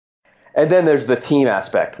And then there's the team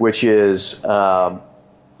aspect, which is, and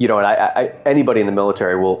anybody in the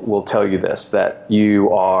military will tell you this, that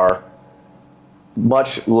you are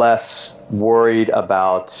much less worried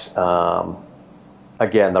about,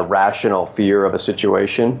 again, the rational fear of a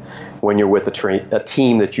situation when you're with a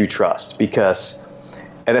team that you trust, because,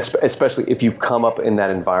 and especially if you've come up in that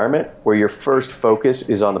environment where your first focus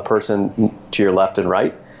is on the person to your left and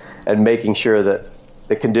right and making sure that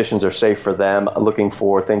the conditions are safe for them, looking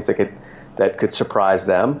for things that could surprise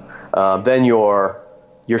them, then you're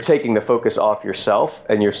taking the focus off yourself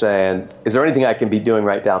and you're saying, is there anything I can be doing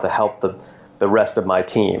right now to help the rest of my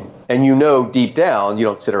team? And deep down, you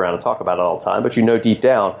don't sit around and talk about it all the time, but deep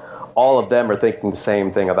down, all of them are thinking the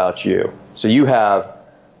same thing about you. So you have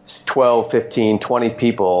 12, 15, 20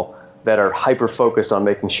 people that are hyper-focused on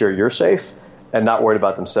making sure you're safe and not worried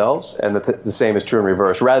about themselves. And the same is true in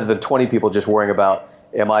reverse, rather than 20 people just worrying about,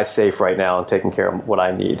 am I safe right now, and taking care of what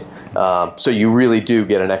I need. So you really do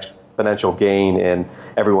get an exponential gain in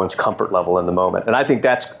everyone's comfort level in the moment. And I think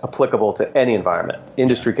that's applicable to any environment.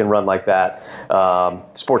 Industry can run like that.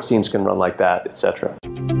 Sports teams can run like that, et cetera.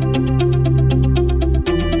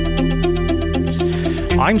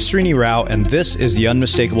 I'm Srini Rao, and this is the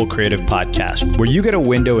Unmistakable Creative Podcast, where you get a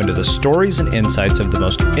window into the stories and insights of the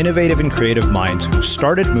most innovative and creative minds who've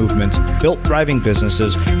started movements, built thriving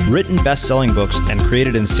businesses, written best-selling books, and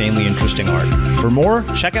created insanely interesting art. For more,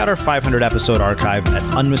 check out our 500-episode archive at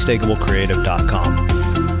unmistakablecreative.com.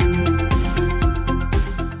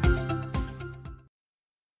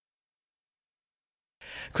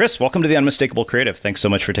 Chris, welcome to the Unmistakable Creative. Thanks so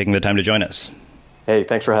much for taking the time to join us. Hey,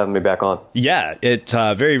 thanks for having me back on. Yeah, it's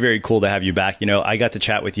very, very cool to have you back. I got to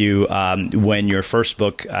chat with you when your first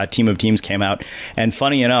book, Team of Teams, came out. And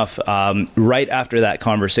funny enough, right after that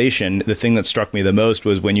conversation, the thing that struck me the most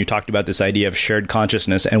was when you talked about this idea of shared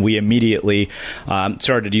consciousness. And we immediately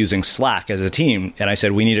started using Slack as a team. And I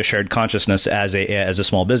said, we need a shared consciousness as a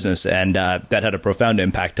small business. And that had a profound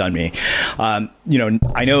impact on me. I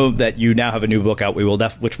know that you now have a new book out,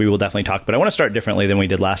 which we will definitely talk. But I want to start differently than we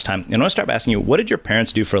did last time. And I want to start by asking you, what did your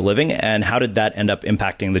parents do for a living, and how did that end up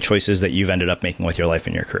impacting the choices that you've ended up making with your life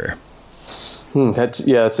and your career? It's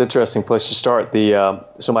an interesting place to start.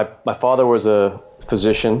 So my father was a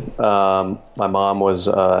physician. My mom was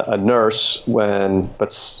a nurse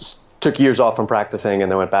but took years off from practicing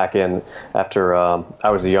and then went back in after I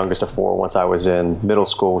was the youngest of four. Once I was in middle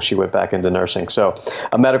school, she went back into nursing. So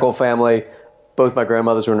a medical family. Both my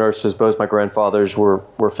grandmothers were nurses. Both my grandfathers were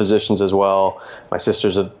physicians as well. My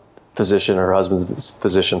sister's a physician, her husband's a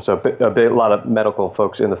physician, so a lot of medical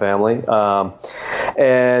folks in the family. But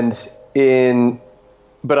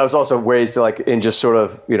I was also raised in just sort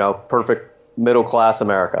of perfect middle class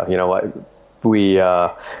America. I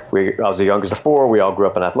was the youngest of four. We all grew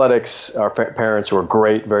up in athletics. Our parents were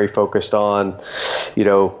great, very focused on,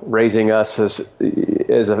 raising us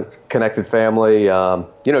as a connected family.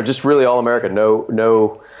 Just really all America,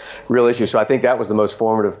 no real issues. So I think that was the most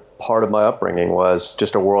formative part of my upbringing, was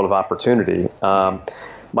just a world of opportunity.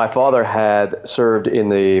 My father had served in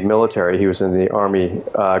the military. He was in the Army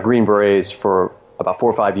Green Berets for about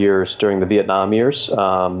 4 or 5 years during the Vietnam years.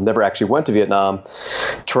 Never actually went to Vietnam.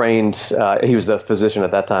 Trained. He was a physician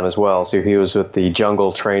at that time as well. So he was with the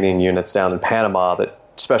jungle training units down in Panama that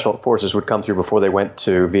special forces would come through before they went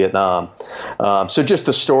to Vietnam. So just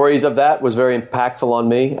the stories of that was very impactful on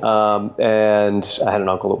me. And I had an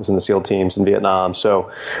uncle that was in the SEAL teams in Vietnam.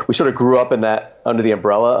 So we sort of grew up in that under the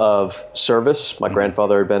umbrella of service. My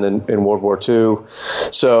grandfather had been in World War II.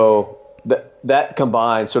 So that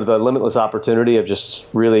combined, sort of the limitless opportunity of just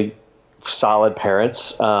really solid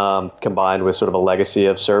parents, combined with sort of a legacy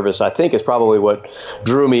of service, I think is probably what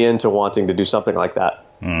drew me into wanting to do something like that.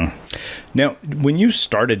 Now, when you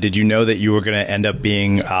started, did you know that you were going to end up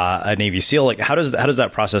being a Navy SEAL? Like, how does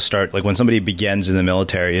that process start? Like, when somebody begins in the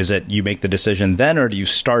military, is it you make the decision then, or do you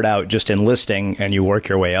start out just enlisting and you work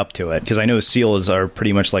your way up to it? Because I know SEALs are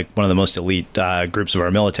pretty much like one of the most elite groups of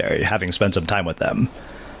our military, having spent some time with them.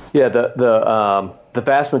 Yeah, the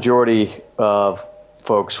vast majority of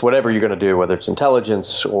folks, whatever you're going to do, whether it's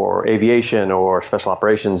intelligence or aviation or special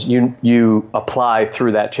operations, you apply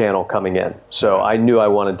through that channel coming in. So I knew I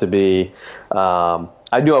wanted to be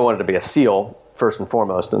a SEAL first and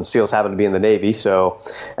foremost, and SEALs happen to be in the Navy.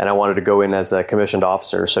 And I wanted to go in as a commissioned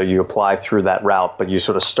officer. So you apply through that route, but you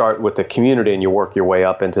sort of start with the community and you work your way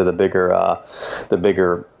up into the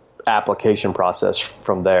bigger application process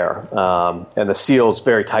from there. And the SEALs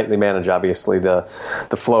very tightly manage, obviously, the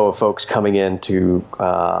flow of folks coming into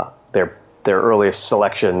their earliest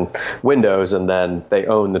selection windows, and then they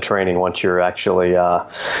own the training once you're actually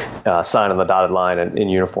signed on the dotted line in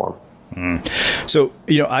uniform. So,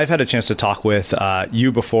 I've had a chance to talk with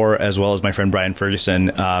you before, as well as my friend Brian Ferguson,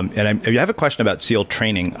 and I have a question about SEAL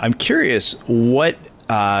training. I'm curious what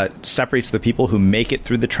separates the people who make it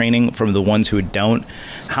through the training from the ones who don't.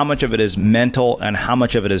 How much of it is mental and how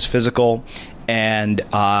much of it is physical? And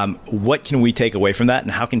what can we take away from that?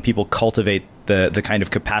 And how can people cultivate the kind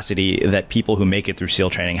of capacity that people who make it through SEAL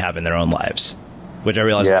training have in their own lives? Which I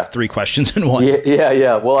realize are 3 questions in one.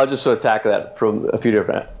 Yeah. Well, I'll just sort of tackle that from a few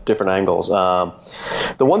different angles.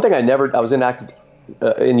 The one thing I was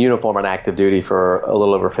in uniform on active duty for a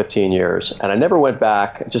little over 15 years, and I never went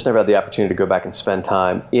back. Just never had the opportunity to go back and spend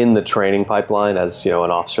time in the training pipeline as an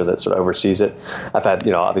officer that sort of oversees it. I've had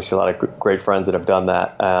obviously a lot of great friends that have done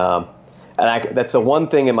that. And that's the one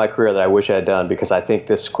thing in my career that I wish I had done, because I think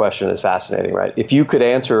this question is fascinating, right? If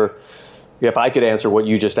I could answer what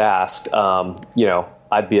you just asked,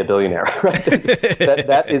 I'd be a billionaire, right?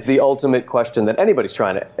 that is the ultimate question that anybody's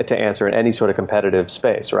trying to answer in any sort of competitive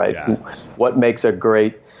space, right? Yeah. What makes a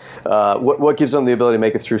great, what gives them the ability to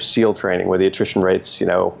make it through SEAL training, where the attrition rate's,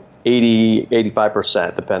 80,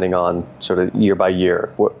 85%, depending on sort of year by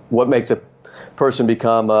year. What makes a person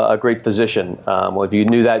become a great physician? Well, if you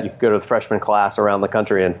knew that, you could go to the freshman class around the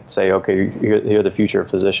country and say, okay, here are the future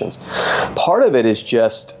physicians. Part of it is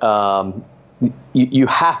just you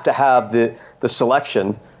have to have the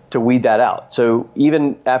selection to weed that out. So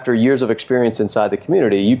even after years of experience inside the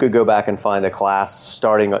community, you could go back and find a class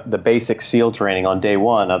starting the basic SEAL training on day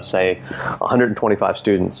one of, say, 125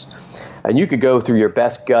 students. And you could go through your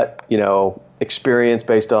best gut, experience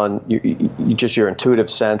based on just your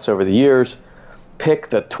intuitive sense over the years, pick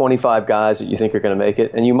the 25 guys that you think are going to make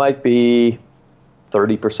it, and you might be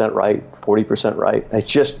 30% right, 40% right.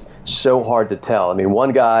 It's just so hard to tell. I mean,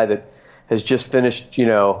 one guy that has just finished,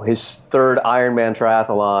 his third Ironman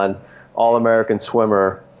triathlon, All-American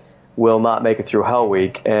swimmer, will not make it through Hell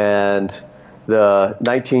Week, and the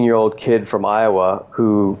 19-year-old kid from Iowa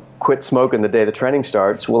who quit smoking the day the training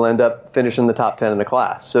starts will end up finishing the top 10 in the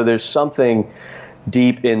class. So there's something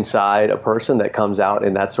deep inside a person that comes out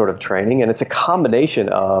in that sort of training. And it's a combination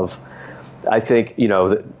of, I think,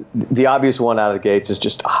 the obvious one out of the gates is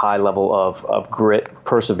just a high level of grit,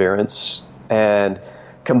 perseverance, and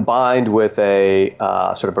combined with a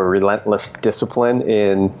sort of a relentless discipline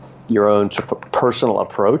in your own sort of personal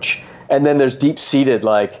approach. And then there's deep-seated,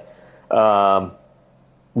 no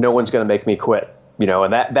one's going to make me quit.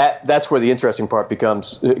 And that's where the interesting part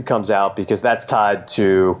comes out, because that's tied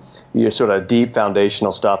to your sort of deep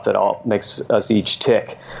foundational stuff that all makes us each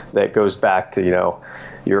tick, that goes back to,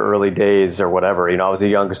 your early days or whatever. I was the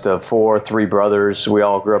youngest of 3 brothers. We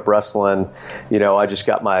all grew up wrestling. I just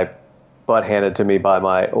got my butt handed to me by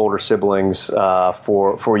my older siblings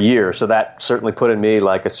for years. So that certainly put in me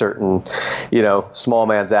like a certain, small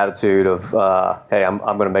man's attitude of, hey, I'm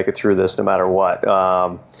going to make it through this no matter what.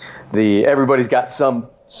 Everybody's got some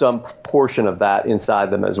portion of that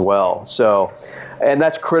inside them as well. So, and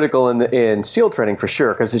that's critical in SEAL training for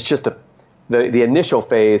sure, because it's just the initial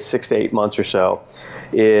phase, 6 to 8 months or so,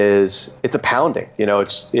 it's a pounding.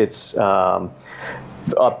 It's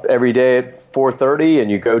up every day at 4:30 and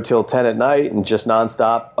you go till 10 at night and just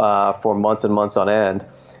nonstop for months and months on end.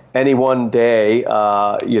 Any one day,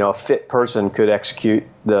 a fit person could execute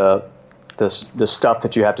the stuff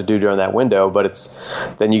that you have to do during that window, but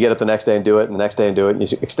then you get up the next day and do it, and the next day and do it,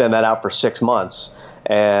 and you extend that out for 6 months.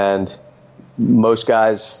 And most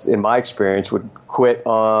guys, in my experience, would quit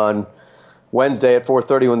on Wednesday at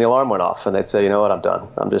 4:30 when the alarm went off, and they'd say, what, I'm done.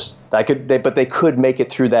 But they could make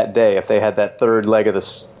it through that day if they had that third leg of the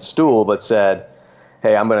stool that said,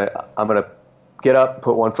 hey, I'm gonna get up,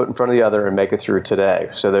 put one foot in front of the other, and make it through today.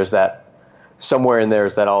 So there's that. Somewhere in there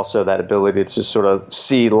is that also that ability to just sort of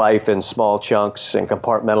see life in small chunks and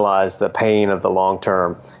compartmentalize the pain of the long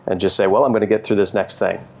term and just say, well, I'm going to get through this next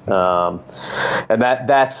thing. And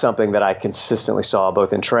that's something that I consistently saw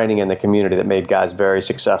both in training and the community that made guys very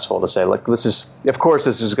successful, to say, look, this is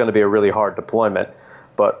going to be a really hard deployment,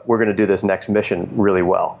 but we're going to do this next mission really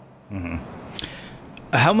well. Mm-hmm.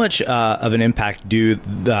 How much of an impact do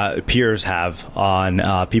the peers have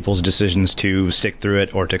on people's decisions to stick through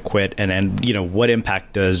it or to quit? And what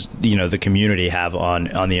impact does, the community have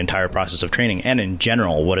on the entire process of training? And in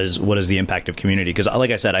general, what is the impact of community? Because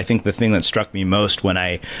like I said, I think the thing that struck me most when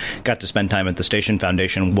I got to spend time at the Station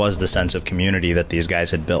Foundation was the sense of community that these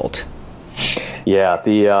guys had built. Yeah,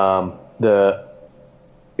 I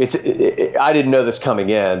didn't know this coming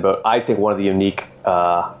in, but I think one of the unique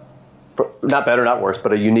not better, not worse,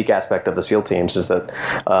 but a unique aspect of the SEAL teams is that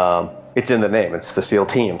it's in the name. It's the SEAL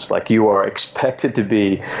teams. Like, you are expected to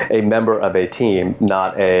be a member of a team,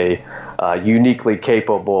 not a uniquely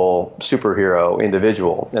capable superhero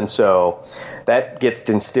individual. And so that gets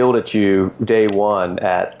instilled at you day one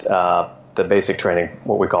at the basic training,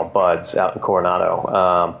 what we call BUDS, out in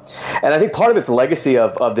Coronado. And I think part of it's legacy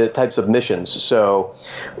of the types of missions. So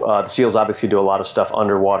the SEALs obviously do a lot of stuff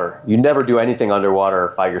underwater. You never do anything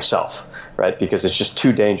underwater by yourself, right? Because it's just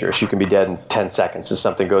too dangerous. You can be dead in 10 seconds if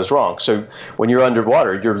something goes wrong. So when you're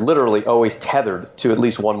underwater, you're literally always tethered to at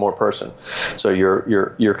least one more person. So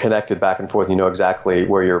you're connected back and forth. You know exactly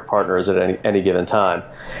where your partner is at any given time.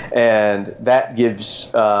 And that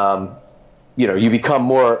gives you become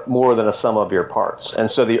more than a sum of your parts.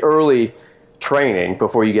 And so the early training,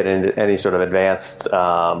 before you get into any sort of advanced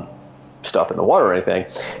stuff in the water or anything,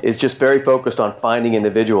 is just very focused on finding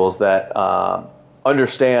individuals that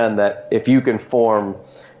understand that if you can form,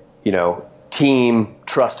 team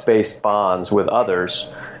trust-based bonds with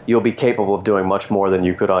others, you'll be capable of doing much more than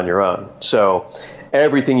you could on your own. So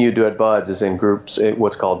everything you do at BUDS is in groups,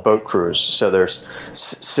 what's called boat crews. So there's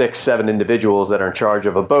 6-7 individuals that are in charge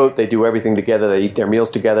of a boat. They do everything together. They eat their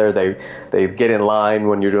meals together. They get in line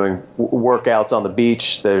when you're doing workouts on the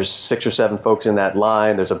beach. There's 6 or 7 folks in that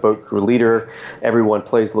line. There's a boat crew leader. Everyone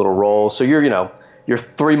plays a little role. So you're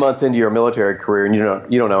 3 months into your military career, and you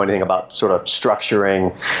don't know anything about sort of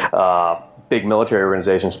structuring big military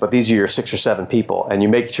organizations, but these are your 6 or 7 people, and you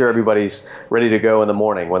make sure everybody's ready to go in the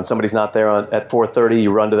morning. When somebody's not there at 4:30,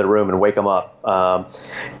 you run to their room and wake them up.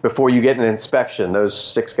 Before you get an inspection, those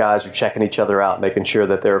 6 guys are checking each other out, making sure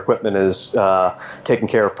that their equipment is taken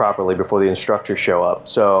care of properly before the instructors show up.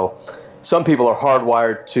 So some people are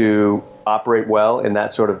hardwired to operate well in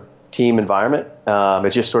that sort of team environment.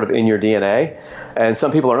 It's just sort of in your DNA. And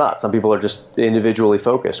some people are not. Some people are just individually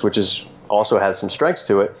focused, which also has some strengths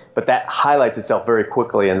to it, but that highlights itself very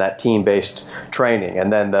quickly in that team-based training.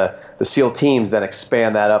 And then the SEAL teams then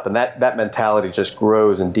expand that up, and that mentality just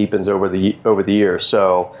grows and deepens over the years.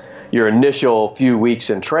 So your initial few weeks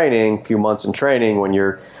in training, few months in training, when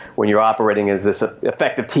you're operating as this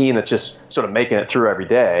effective team that's just sort of making it through every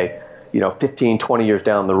day, 15, 20 years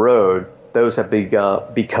down the road, those have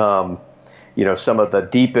become some of the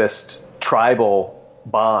deepest tribal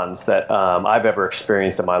bonds that I've ever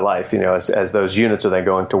experienced in my life, as those units are then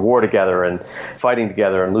going to war together and fighting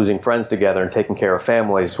together and losing friends together and taking care of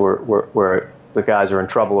families where the guys are in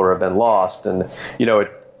trouble or have been lost. And,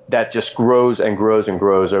 that just grows and grows and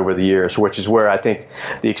grows over the years, which is where I think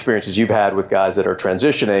the experiences you've had with guys that are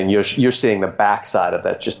transitioning, you're seeing the backside of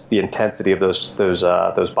that, just the intensity of those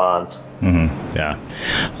bonds. Mm-hmm. Yeah.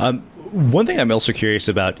 One thing I'm also curious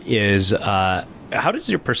about is how does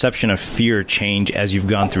your perception of fear change as you've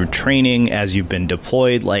gone through training, as you've been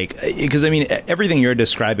deployed? Because everything you're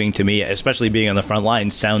describing to me, especially being on the front line,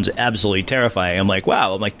 sounds absolutely terrifying. I'm like,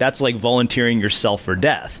 wow, that's like volunteering yourself for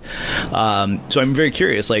death. So I'm very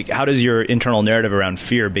curious, how does your internal narrative around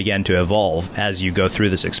fear begin to evolve as you go through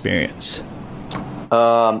this experience?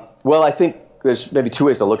 Well, I think there's maybe 2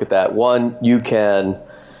 ways to look at that. One, you can,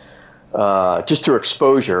 just through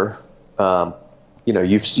exposure,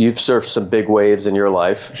 you've surfed some big waves in your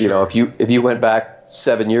life. Sure. If you went back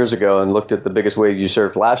 7 years ago and looked at the biggest wave you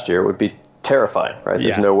surfed last year, it would be terrifying, right?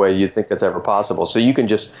 Yeah. There's no way you'd think that's ever possible. So you can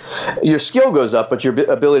your skill goes up, but your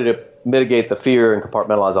ability to mitigate the fear and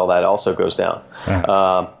compartmentalize all that also goes down.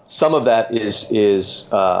 Uh-huh. Some of that is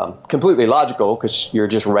completely logical because you're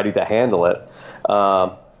just ready to handle it.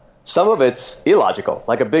 Some of it's illogical.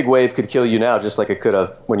 Like a big wave could kill you now, just like it could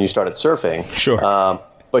have when you started surfing. Sure.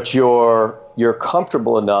 But you're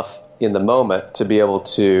comfortable enough in the moment to be able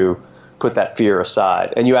to put that fear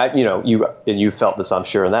aside, and you felt this, I'm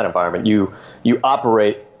sure, in that environment. You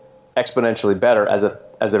operate exponentially better as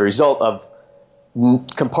a result of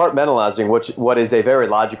compartmentalizing what is a very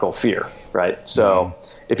logical fear, right? So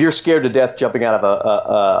if you're scared to death jumping out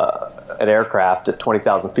of an aircraft at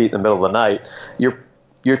 20,000 feet in the middle of the night,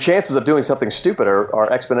 your chances of doing something stupid are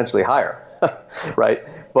exponentially higher, right?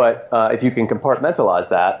 But if you can compartmentalize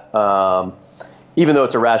that, even though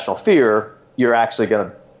it's a rational fear, you're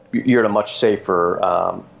in a much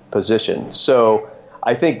safer position. So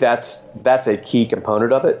I think that's a key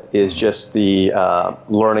component of it, is just the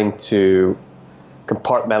learning to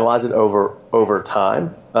compartmentalize it over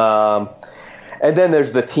time. And then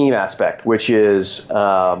there's the team aspect, which is,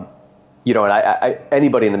 and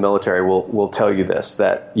anybody in the military will tell you this,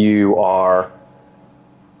 that you are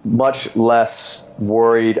much less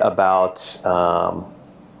worried about,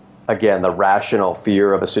 again, the rational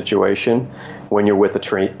fear of a situation when you're with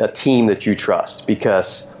a team that you trust,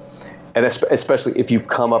 because, and especially if you've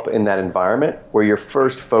come up in that environment where your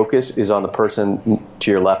first focus is on the person to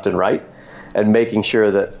your left and right, and making sure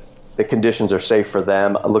that the conditions are safe for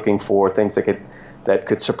them, looking for things that could that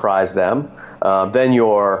could surprise them, then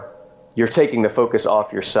you're taking the focus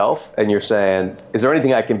off yourself and you're saying, is there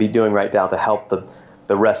anything I can be doing right now to help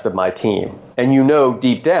the rest of my team? And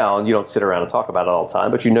deep down, you don't sit around and talk about it all the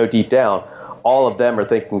time, but deep down, all of them are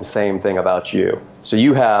thinking the same thing about you. So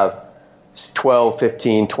you have 12,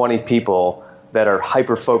 15, 20 people that are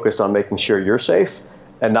hyper-focused on making sure you're safe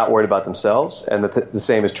and not worried about themselves. And the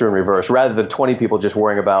same is true in reverse, rather than 20 people just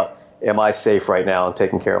worrying about, am I safe right now and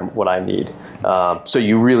taking care of what I need? So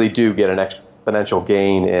you really do get an exponential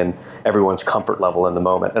gain in everyone's comfort level in the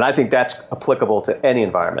moment. And I think that's applicable to any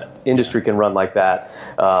environment. Industry can run like that.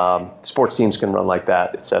 Sports teams can run like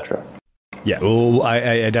that, et cetera. Yeah, well,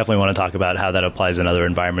 I definitely want to talk about how that applies in other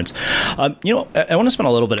environments. I want to spend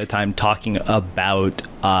a little bit of time talking about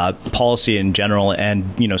policy in general and,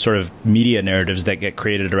 sort of media narratives that get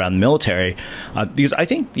created around the military. Because I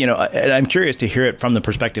think, and I'm curious to hear it from the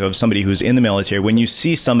perspective of somebody who's in the military. When you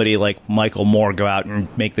see somebody like Michael Moore go out and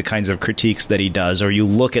make the kinds of critiques that he does, or you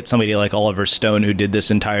look at somebody like Oliver Stone, who did this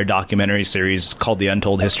entire documentary series called The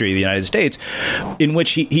Untold History of the United States, in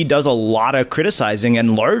which he does a lot of criticizing,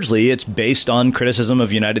 and largely it's based on criticism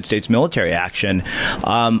of United States military action.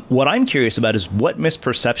 What I'm curious about is, what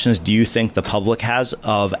misperceptions do you think the public has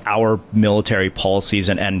of our military policies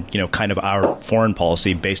and kind of our foreign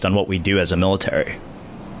policy based on what we do as a military?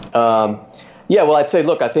 Yeah, well, I'd say,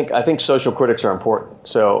 look, I think social critics are important.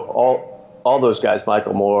 So all those guys,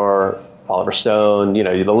 Michael Moore, Oliver Stone,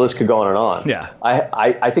 the list could go on and on. Yeah.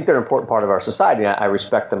 I think they're an important part of our society. I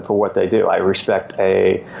respect them for what they do. I respect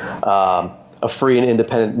a free and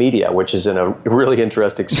independent media, which is in a really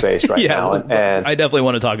interesting space right now. And I definitely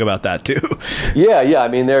want to talk about that too. Yeah. I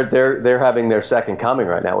mean, they're having their second coming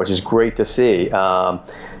right now, which is great to see.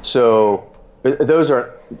 So those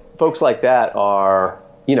are folks like that are,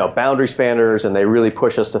 boundary spanners, and they really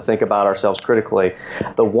push us to think about ourselves critically.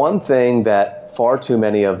 The one thing that far too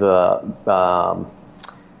many of the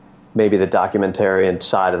maybe the documentarian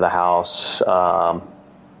side of the house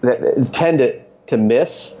that tend to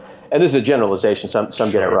miss. And this is a generalization, some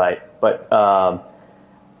get it right, but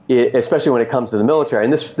especially when it comes to the military.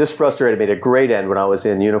 And this frustrated me to great end when I was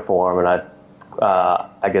in uniform, and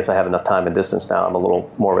I guess I have enough time and distance now. I'm a little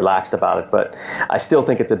more relaxed about it, but I still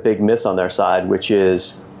think it's a big miss on their side, which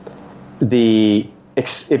is if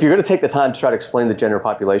you're going to take the time to try to explain the general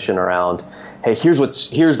population around, hey, here's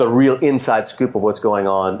the real inside scoop of what's going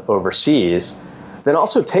on overseas, then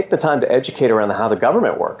also take the time to educate around how the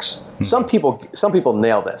government works. Some people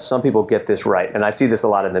nail this. Some people get this right, and I see this a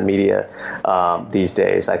lot in the media these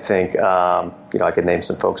days. I think I could name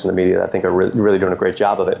some folks in the media that I think are really doing a great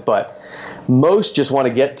job of it. But most just want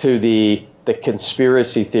to get to the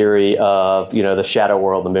conspiracy theory of the shadow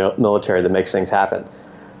world, the military that makes things happen.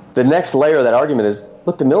 The next layer of that argument is,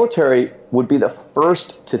 look, the military would be the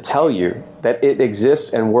first to tell you that it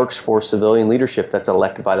exists and works for civilian leadership that's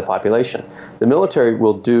elected by the population. The military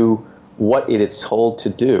will do what it is told to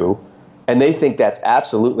do, and they think that's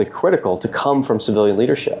absolutely critical to come from civilian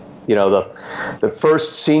leadership. The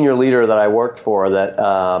first senior leader that I worked for, that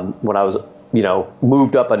when I was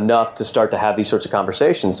moved up enough to start to have these sorts of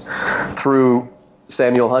conversations, through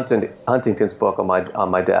Samuel Huntington's book on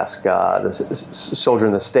my desk, The Soldier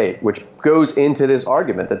in the State, which goes into this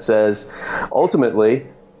argument that says, ultimately,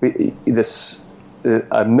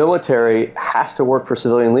 a military has to work for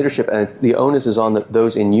civilian leadership, and the onus is on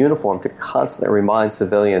those in uniform to constantly remind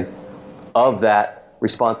civilians of that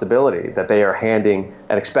responsibility that they are handing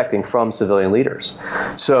and expecting from civilian leaders.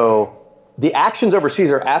 So the actions overseas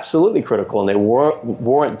are absolutely critical, and they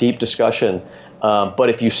warrant deep discussion. But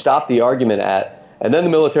if you stop the argument at, and then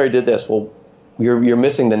the military did this, well, you're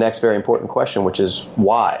missing the next very important question, which is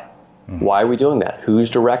why? Mm-hmm. Why are we doing that?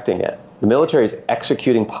 Who's directing it? The military is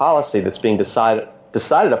executing policy that's being decided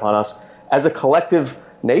upon us as a collective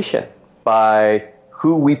nation by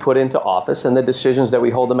who we put into office and the decisions that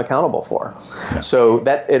we hold them accountable for. Yeah. So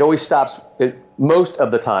that it always stops. Most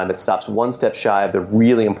of the time, it stops one step shy of the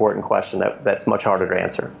really important question that's much harder to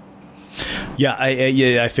answer. Yeah,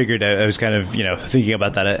 I figured. I was kind of, thinking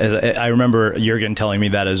about that. I remember Jürgen telling me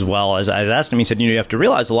that as well. As I asked him, he said, you have to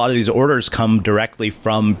realize a lot of these orders come directly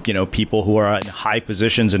from, people who are in high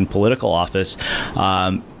positions in political office.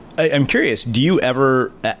 I'm curious, do you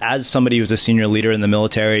ever, as somebody who's a senior leader in the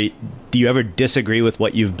military, do you ever disagree with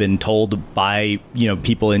what you've been told by,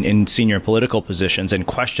 people in senior political positions and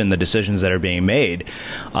question the decisions that are being made?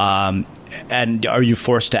 And are you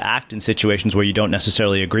forced to act in situations where you don't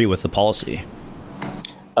necessarily agree with the policy?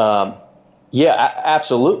 Yeah,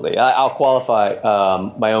 absolutely. I'll qualify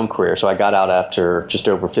my own career. So I got out after just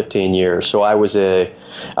over 15 years. So I was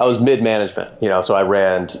mid-management, so I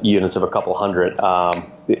ran units of a couple hundred.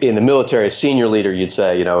 In the military, a senior leader, you'd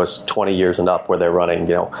say, is 20 years and up, where they're running,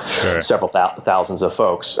 Sure. several thousands of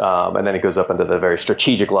folks. And then it goes up into the very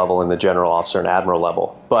strategic level in the general officer and admiral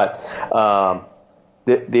level. But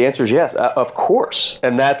the answer is yes, of course.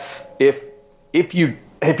 And that's if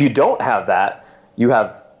you don't have that, you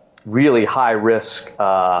have really high risk,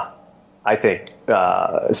 I think,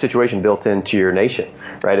 situation built into your nation,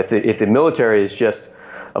 right? If the military is just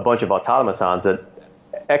a bunch of automatons that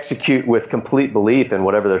execute with complete belief in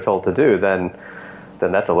whatever they're told to do, then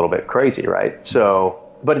that's a little bit crazy, right? So,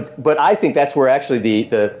 but I think that's where actually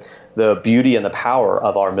the beauty and the power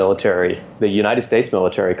of our military, the United States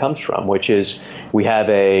military, comes from, which is we have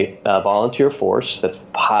a volunteer force that's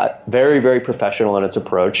very, very professional in its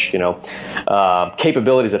approach,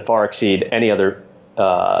 capabilities that far exceed any other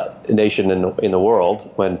nation in the world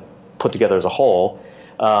when put together as a whole,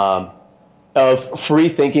 of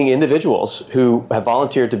free-thinking individuals who have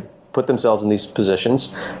volunteered to put themselves in these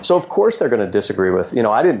positions. So, of course, they're going to disagree with,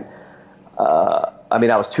 I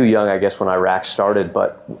was too young, I guess, when Iraq started,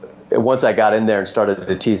 but once I got in there and started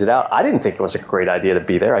to tease it out, I didn't think it was a great idea to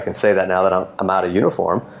be there. I can say that now that I'm out of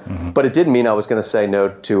uniform. Mm-hmm. But it didn't mean I was going to say no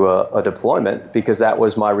to a deployment, because that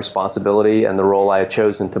was my responsibility and the role I had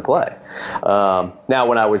chosen to play. Now,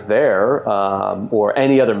 when I was there, or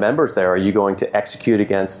any other members there, are you going to execute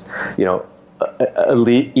against,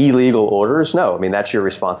 illegal orders? No. I mean, that's your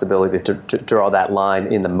responsibility to draw that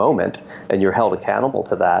line in the moment, and you're held accountable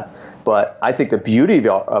to that. But I think the beauty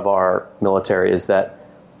of our military is that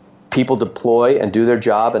people deploy and do their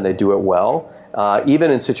job, and they do it well,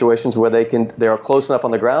 even in situations where they are close enough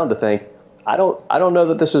on the ground to think, I don't know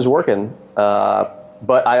that this is working,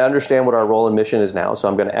 but I understand what our role and mission is now, so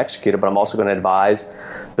I'm going to execute it. But I'm also going to advise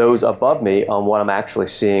those above me on what I'm actually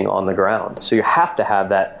seeing on the ground. So you have to have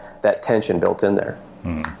that tension built in there.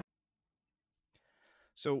 Mm.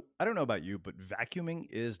 So I don't know about you, but vacuuming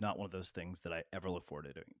is not one of those things that I ever look forward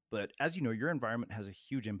to doing. But as you know, your environment has a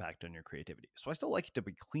huge impact on your creativity. So I still like it to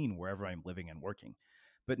be clean wherever I'm living and working.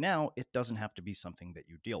 But now it doesn't have to be something that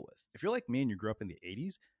you deal with. If you're like me and you grew up in the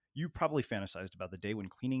 80s, you probably fantasized about the day when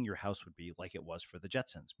cleaning your house would be like it was for the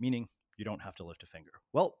Jetsons, meaning you don't have to lift a finger.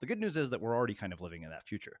 Well, the good news is that we're already kind of living in that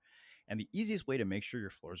future. And the easiest way to make sure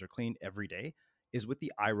your floors are clean every day is with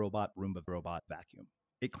the iRobot Roomba Robot Vacuum.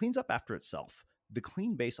 It cleans up after itself. The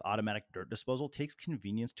Clean Base automatic dirt disposal takes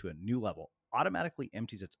convenience to a new level, automatically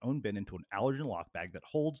empties its own bin into an allergen lock bag that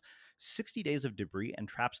holds 60 days of debris and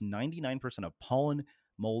traps 99% of pollen,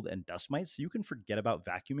 mold, and dust mites, so you can forget about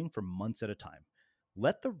vacuuming for months at a time.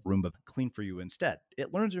 Let the Roomba clean for you instead.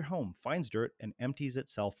 It learns your home, finds dirt, and empties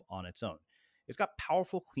itself on its own. It's got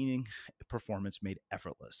powerful cleaning performance made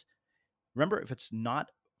effortless. Remember, if it's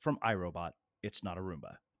not from iRobot, it's not a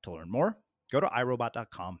Roomba. To learn more, go to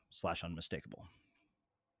irobot.com/unmistakable.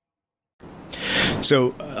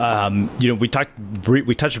 So,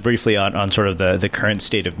 we touched briefly on sort of the current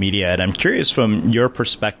state of media, and I'm curious from your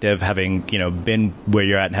perspective, having been where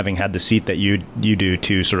you're at and having had the seat that you do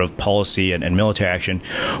to sort of policy and military action.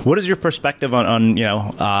 What is your perspective on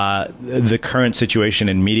the current situation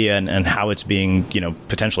in media and how it's being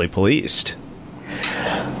potentially policed?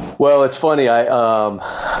 Well, it's funny.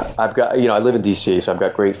 I've got I live in D.C., so I've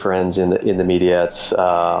got great friends in the media.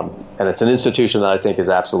 And it's an institution that I think is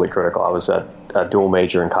absolutely critical. I was a dual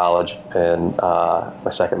major in college, and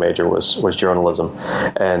my second major was journalism.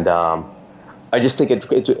 And I just think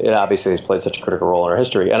it obviously has played such a critical role in our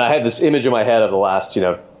history. And I have this image in my head of the last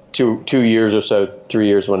 2 years or so, 3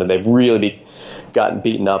 years, when they've really gotten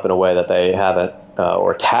beaten up in a way that they haven't,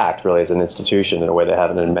 or attacked really as an institution in a way they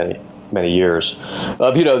haven't in many years.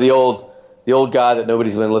 Of the old guy that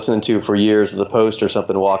nobody's been listening to for years with a Post or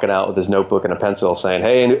something, walking out with his notebook and a pencil saying,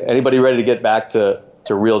 "Hey, anybody ready to get back to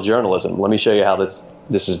real journalism? Let me show you how this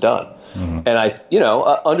is done." Mm-hmm. And I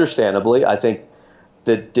understandably, I think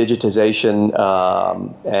that digitization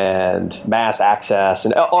and mass access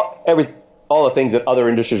and all the things that other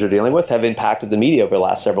industries are dealing with have impacted the media over the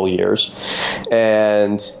last several years.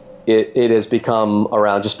 And it has become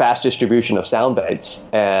around just fast distribution of sound bites,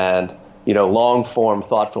 and long form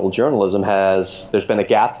thoughtful journalism there's been a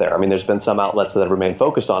gap there. I mean, there's been some outlets that have remained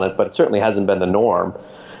focused on it, but it certainly hasn't been the norm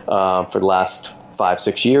for the last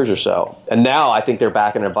 5-6 years or so. And now I think they're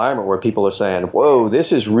back in an environment where people are saying, whoa,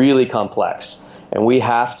 this is really complex, and we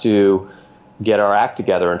have to get our act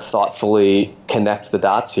together and thoughtfully connect the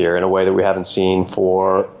dots here in a way that we haven't seen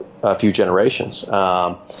for few generations.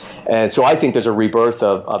 And so I think there's a rebirth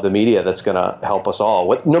of the media that's going to help us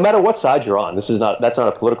all, no matter what side you're on. That's not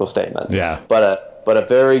a political statement. Yeah. But a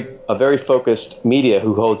very focused media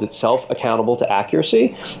who holds itself accountable to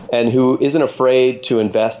accuracy and who isn't afraid to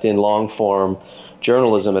invest in long form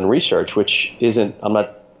journalism and research, which isn't, I'm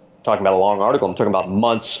not talking about a long article, I'm talking about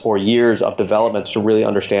months or years of development to really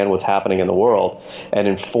understand what's happening in the world and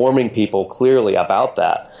informing people clearly about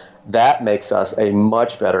that. That makes us a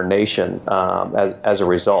much better nation as a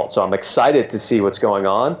result. So I'm excited to see what's going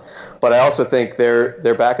on, but I also think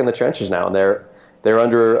they're back in the trenches now, and they're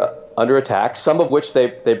under attack. Some of which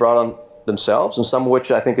they brought on themselves, and some of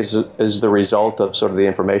which I think is the result of sort of the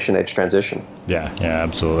information age transition. Yeah,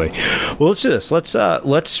 absolutely. Well, let's do this.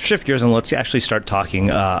 Let's shift gears and let's actually start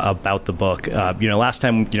talking about the book. Last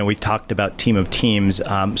time we talked about Team of Teams.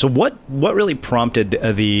 So what really prompted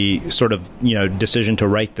the sort of decision to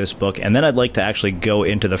write this book? And then I'd like to actually go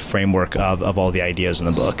into the framework of all the ideas in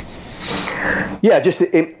the book. Yeah, just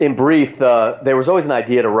in brief, there was always an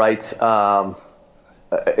idea to write a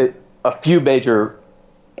few major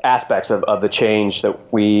aspects of the change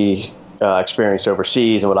that we experienced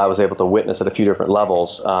overseas and what I was able to witness at a few different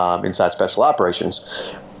levels inside special operations.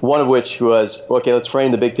 One of which was, okay, let's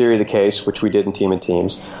frame the big theory of the case, which we did in Team and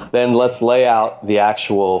Teams. Then let's lay out the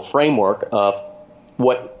actual framework of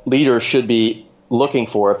what leaders should be looking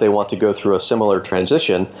for if they want to go through a similar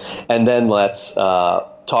transition. And then let's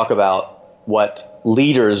talk about what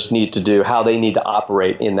leaders need to do, how they need to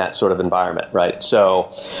operate in that sort of environment, right?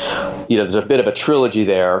 So, there's a bit of a trilogy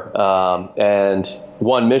there, and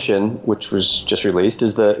One Mission, which was just released,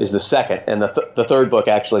 is the second, and the third book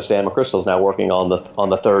actually. Stan McChrystal is now working on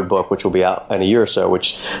the third book, which will be out in a year or so,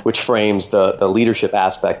 which frames the leadership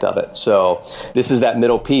aspect of it. So this is that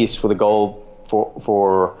middle piece with a goal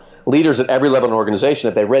for leaders at every level in an organization,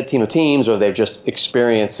 if they read Team of Teams or they're just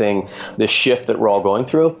experiencing this shift that we're all going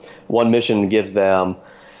through. One Mission gives them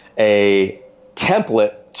a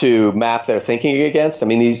template to map their thinking against. I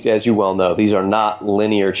mean, these, as you well know, these are not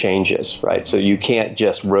linear changes, right? So you can't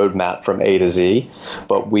just roadmap from A to Z,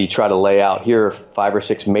 but we try to lay out here 5 or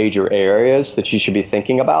 6 major areas that you should be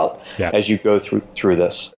thinking about as you go through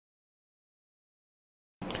this.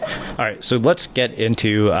 All right, so let's get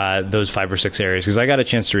into those 5 or 6 areas, because I got a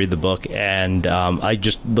chance to read the book, and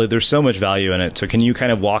there's so much value in it. So can you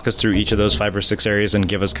kind of walk us through each of those 5 or 6 areas and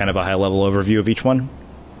give us kind of a high-level overview of each one?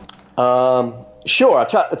 Sure. I'll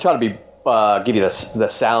try to give you the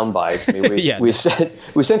sound bites. I mean, we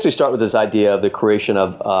essentially start with this idea of the creation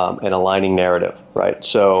of an aligning narrative, right?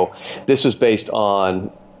 So this was based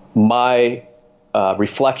on my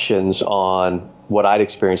reflections on what I'd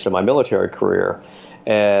experienced in my military career,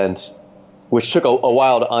 and which took a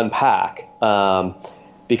while to unpack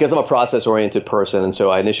because I'm a process-oriented person. And so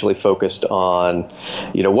I initially focused on,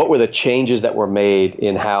 what were the changes that were made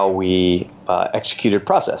in how we executed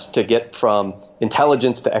process to get from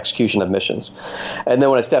intelligence to execution of missions. And then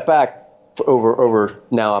when I step back over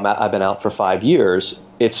now, I've been out for 5 years,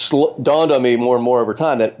 it's dawned on me more and more over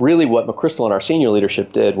time that really what McChrystal and our senior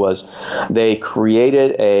leadership did was they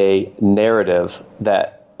created a narrative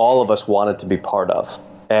that all of us wanted to be part of.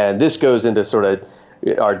 And this goes into sort of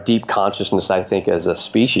our deep consciousness, I think, as a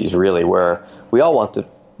species, really, where we all want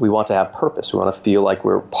to have purpose. We want to feel like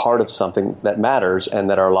we're part of something that matters and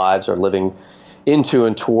that our lives are living into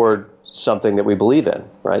and toward something that we believe in,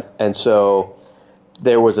 right? And so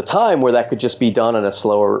there was a time where that could just be done at a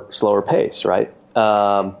slower pace, right?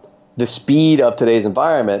 The speed of today's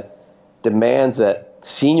environment demands that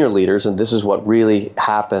senior leaders, and this is what really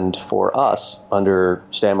happened for us under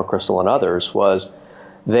Stan McChrystal and others, was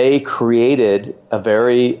they created a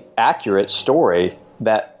very accurate story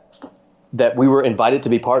that we were invited to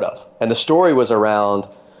be part of. And the story was around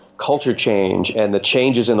culture change and the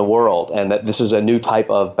changes in the world, and that this is a new type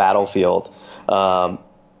of battlefield. And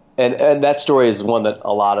that story is one that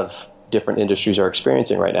a lot of different industries are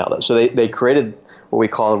experiencing right now. So they created what we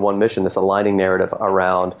call in One Mission this aligning narrative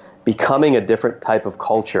around becoming a different type of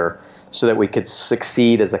culture so that we could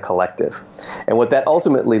succeed as a collective. And what that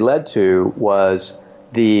ultimately led to was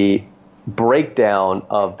the breakdown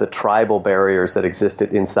of the tribal barriers that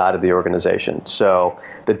existed inside of the organization. So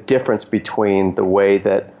the difference between the way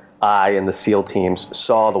that I and the SEAL teams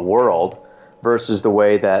saw the world versus the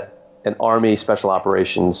way that an Army Special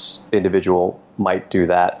Operations individual might do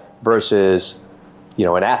that versus,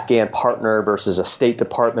 an Afghan partner versus a State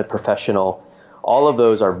Department professional. All of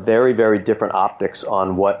those are very, very different optics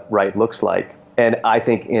on what right looks like. And I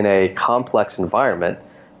think in a complex environment,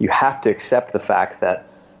 you have to accept the fact that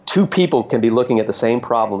 2 people can be looking at the same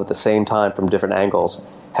problem at the same time from different angles,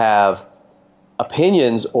 have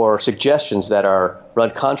opinions or suggestions that are run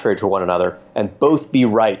contrary to one another and both be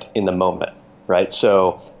right in the moment, right?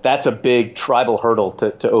 So that's a big tribal hurdle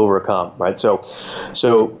to overcome, right? So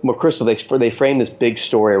McChrystal, they framed this big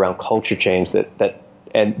story around culture change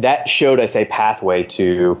that showed us a pathway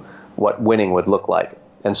to what winning would look like.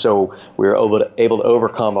 And so we were able to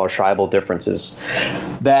overcome our tribal differences.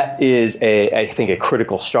 That is, I think, a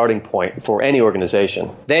critical starting point for any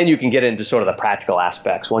organization. Then you can get into sort of the practical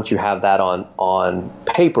aspects. Once you have that on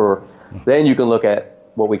paper, then you can look at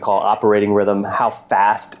what we call operating rhythm. How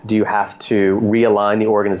fast do you have to realign the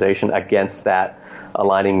organization against that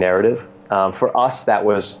aligning narrative? For us, that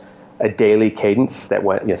was a daily cadence that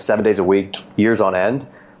went 7 days a week, years on end,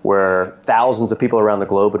 where thousands of people around the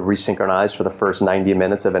globe would resynchronize for the first 90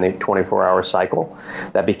 minutes of any 24-hour cycle.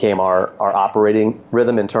 That became our operating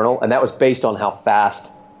rhythm internal, and that was based on how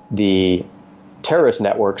fast the terrorist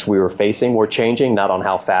networks we were facing were changing, not on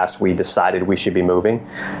how fast we decided we should be moving.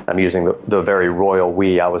 I'm using the very royal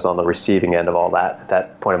we. I was on the receiving end of all that at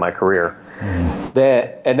that point in my career.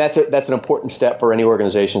 And that's an important step for any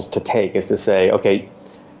organizations to take, is to say, okay,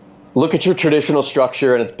 look at your traditional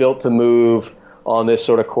structure, and it's built to move on this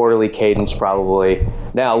sort of quarterly cadence probably.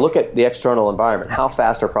 Now look at the external environment. How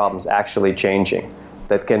fast are problems actually changing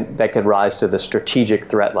that can rise to the strategic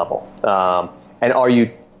threat level?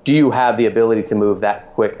 And do you have the ability to move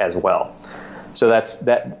that quick as well? So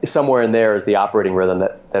that somewhere in there is the operating rhythm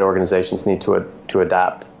that organizations need to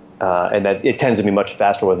adapt, and that it tends to be much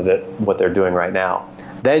faster what they're doing right now.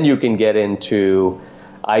 Then you can get into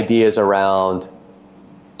ideas around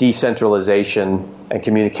decentralization and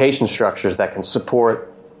communication structures that can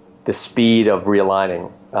support the speed of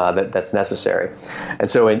realigning that's necessary. And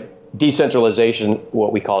so in decentralization,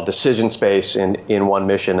 what we call decision space in One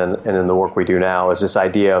Mission and in the work we do now, is this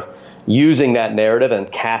idea of using that narrative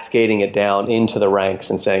and cascading it down into the ranks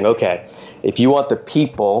and saying, okay, if you want the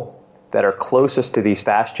people that are closest to these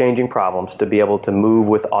fast-changing problems to be able to move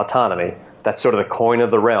with autonomy, that's sort of the coin of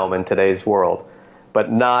the realm in today's world,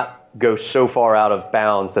 but not go so far out of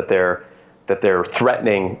bounds that they're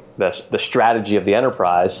threatening the strategy of the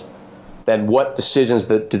enterprise, then what decisions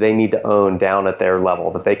do they need to own down at their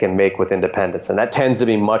level that they can make with independence? And that tends to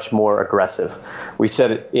be much more aggressive. We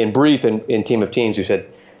said it in brief in Team of Teams. We said,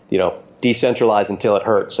 decentralize until it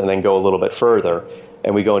hurts, and then go a little bit further.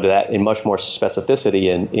 And we go into that in much more specificity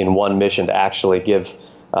in One Mission to actually give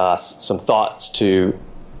some thoughts to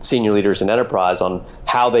senior leaders in enterprise on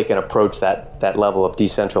how they can approach that level of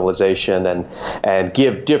decentralization and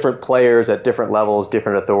give different players at different levels,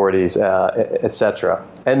 different authorities, et cetera.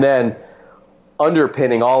 And then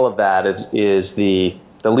underpinning all of that is the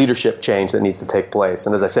leadership change that needs to take place.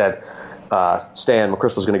 And as I said, Stan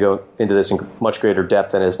McChrystal is going to go into this in much greater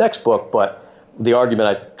depth in his next book, but the argument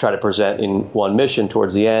I try to present in One Mission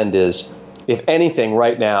towards the end is, if anything,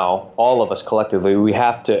 right now, all of us collectively, we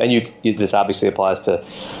have to, and this obviously applies to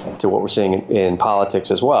what we're seeing in politics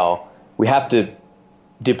as well, we have to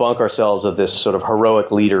debunk ourselves of this sort of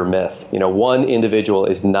heroic leader myth. One individual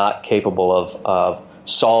is not capable of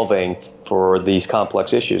solving for these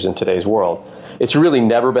complex issues in today's world. It's really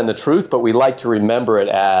never been the truth, but we like to remember it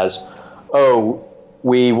as,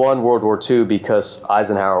 we won World War II because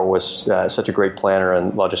Eisenhower was such a great planner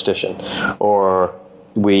and logistician, or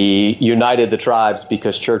we united the tribes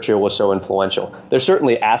because Churchill was so influential. There's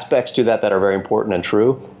certainly aspects to that are very important and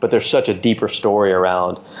true, but there's such a deeper story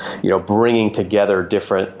around, bringing together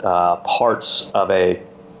different parts of a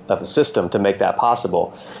system to make that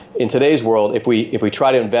possible. In today's world, if we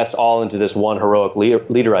try to invest all into this one heroic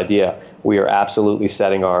leader idea, we are absolutely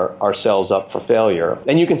setting ourselves up for failure.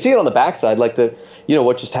 And you can see it on the backside, like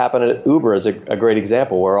what just happened at Uber is a great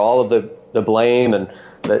example, where all of the blame and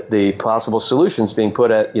the possible solutions being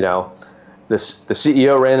put at, the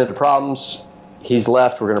CEO ran into problems, he's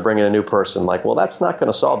left, we're going to bring in a new person. Well, that's not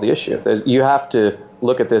going to solve the issue. You have to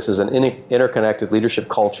look at this as an interconnected leadership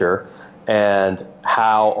culture, and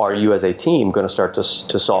how are you as a team going to start to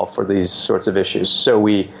solve for these sorts of issues? So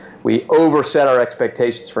we overset our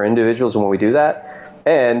expectations for individuals when we do that,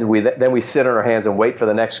 and then we sit on our hands and wait for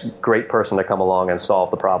the next great person to come along and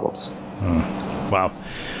solve the problems. Wow.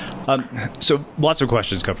 So lots of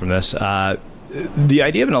questions come from this. The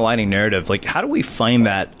idea of an aligning narrative, how do we find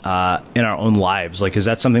that in our own lives? Is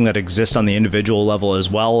that something that exists on the individual level as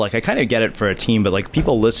well? I kind of get it for a team, but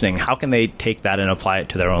people listening, how can they take that and apply it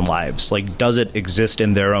to their own lives? Does it exist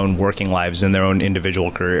in their own working lives, in their own individual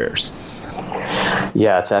careers?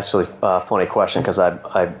 Yeah, it's actually a funny question, because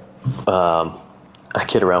I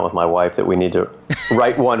kid around with my wife that we need to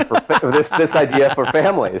write one for this idea for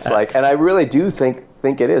families. And I really do think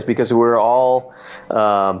it is, because we're all,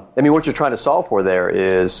 what you're trying to solve for there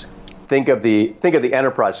is think of the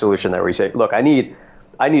enterprise solution there, where you say, look, I need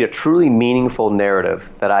a truly meaningful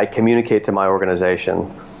narrative that I communicate to my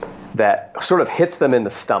organization that sort of hits them in the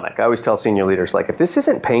stomach. I always tell senior leaders, like, if this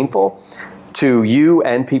isn't painful to you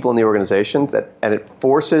and people in the organization, and it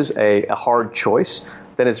forces a hard choice,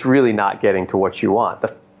 then it's really not getting to what you want.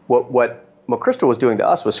 What McChrystal was doing to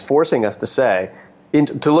us was forcing us to say,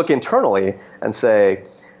 to look internally and say,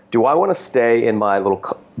 do I want to stay in my little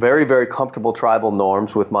very, very comfortable tribal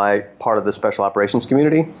norms with my part of the special operations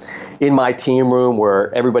community, in my team room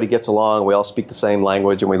where everybody gets along, we all speak the same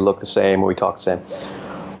language, and we look the same, and we talk the same?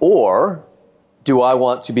 Or do I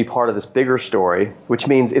want to be part of this bigger story, which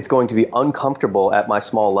means it's going to be uncomfortable at my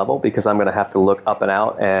small level because I'm going to have to look up and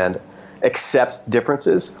out and accept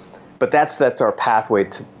differences, but that's our pathway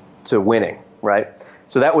to winning, right?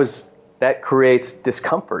 So that creates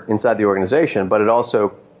discomfort inside the organization, but it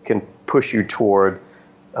also can push you toward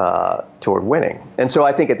winning. And so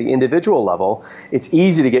I think at the individual level, it's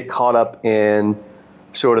easy to get caught up in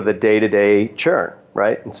sort of the day-to-day churn,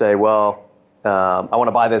 right? And say, well, I want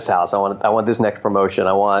to buy this house. I want this next promotion.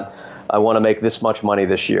 I want to make this much money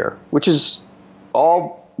this year, which is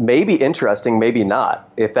all maybe interesting, maybe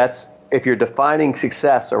not. If you're defining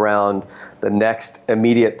success around the next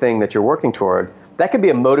immediate thing that you're working toward, that could be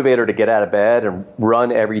a motivator to get out of bed and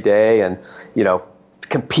run every day and,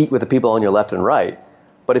 compete with the people on your left and right.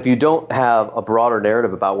 But if you don't have a broader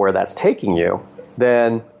narrative about where that's taking you,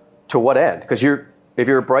 then to what end? Because if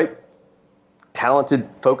you're a bright, talented,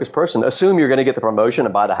 focused person, assume you're going to get the promotion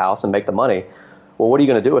and buy the house and make the money. Well, what are you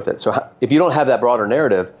going to do with it? So if you don't have that broader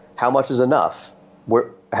narrative, how much is enough?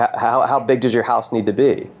 How big does your house need to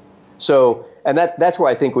be? So, and that's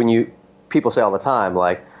where I think when people say all the time,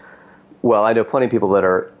 like, well, I know plenty of people that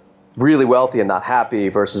are really wealthy and not happy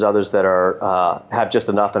versus others that are have just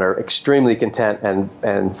enough and are extremely content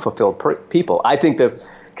and fulfilled people. I think the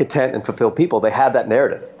content and fulfilled people, they had that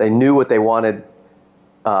narrative. They knew what they wanted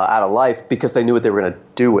out of life because they knew what they were going to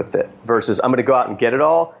do with it, versus I'm going to go out and get it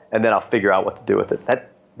all and then I'll figure out what to do with it.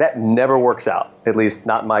 That never works out, at least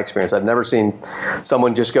not in my experience. I've never seen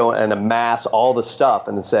someone just go and amass all the stuff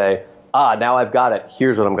and then say, now I've got it,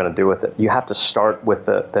 here's what I'm going to do with it. You have to start with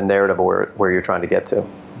the narrative of where you're trying to get to.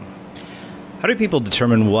 How do people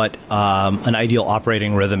determine what an ideal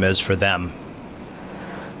operating rhythm is for them?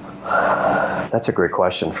 That's a great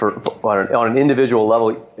question. On an individual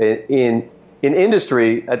level, in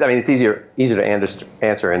industry, I mean, it's easier to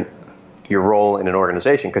answer in your role in an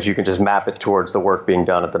organization because you can just map it towards the work being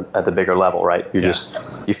done at the bigger level, right?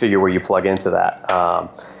 You figure where you plug into that.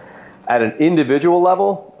 At an individual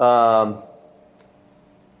level,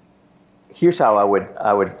 here's how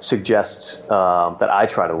I would suggest that I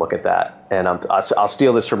try to look at that. And I'll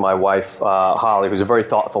steal this from my wife, Holly, who's a very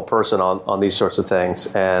thoughtful person on these sorts of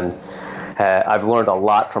things. And I've learned a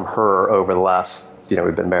lot from her over the last,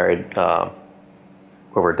 we've been married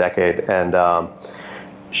over a decade. And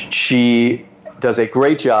she does a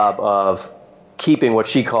great job of keeping what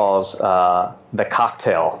she calls the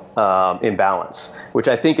cocktail in balance, which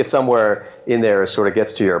I think is somewhere in there sort of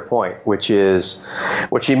gets to your point, which is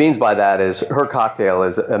what she means by that is her cocktail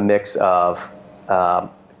is a mix of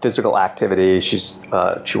physical activity.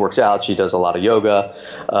 She works out. She does a lot of yoga.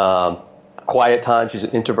 Quiet time. She's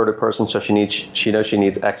an introverted person, so she knows she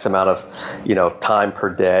needs X amount of time per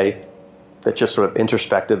day that's just sort of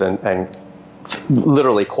introspective and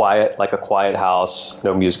literally quiet, like a quiet house,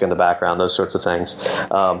 no music in the background, those sorts of things.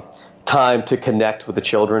 Time to connect with the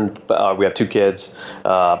children. We have 2 kids,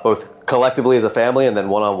 both collectively as a family and then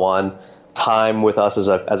one-on-one. Time with us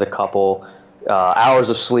as a couple. Hours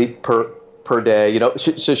of sleep per day.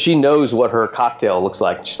 So she knows what her cocktail looks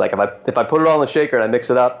like. She's like, if I put it all in the shaker and I mix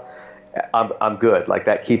it up, I'm good. Like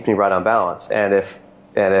that keeps me right on balance. And if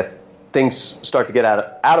things start to get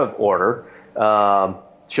out of order,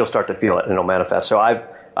 she'll start to feel it and it'll manifest. So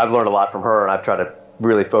I've learned a lot from her, and I've tried to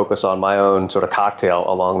really focus on my own sort of cocktail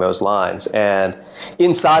along those lines. And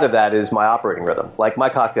inside of that is my operating rhythm. Like my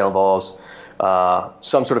cocktail involves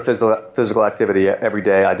some sort of physical activity every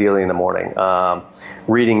day, ideally in the morning,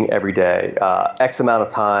 reading every day, X amount of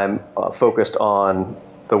time focused on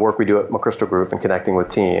the work we do at McChrystal Group and connecting with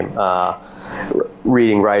team,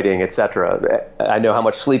 reading, writing, etc. I know how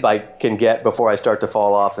much sleep I can get before I start to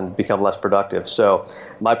fall off and become less productive. So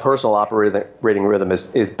my personal operating rhythm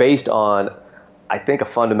is based on, I think, a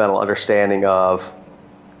fundamental understanding of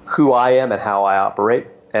who I am and how I operate.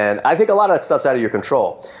 And I think a lot of that stuff's out of your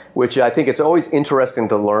control, which I think it's always interesting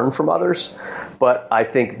to learn from others. But I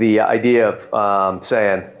think the idea of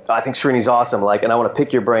saying, I think Srini's awesome, and I want to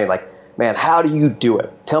pick your brain, man, how do you do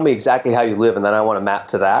it? Tell me exactly how you live, and then I want to map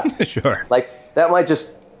to that. Sure. That might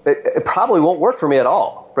it probably won't work for me at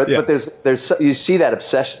all. But there's you see that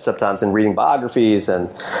obsession sometimes in reading biographies and,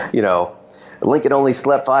 Lincoln only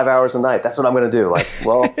slept 5 hours a night. That's what I'm going to do. Like,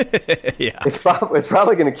 well, it's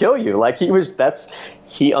probably going to kill you. Like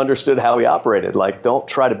he understood how he operated. Like, don't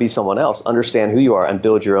try to be someone else. Understand who you are and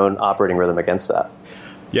build your own operating rhythm against that.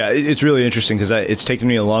 Yeah, it's really interesting because it's taken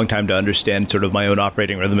me a long time to understand sort of my own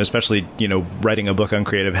operating rhythm, especially, writing a book on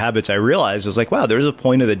creative habits. I realized I was like, wow, there's a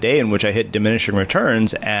point of the day in which I hit diminishing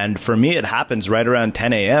returns. And for me, it happens right around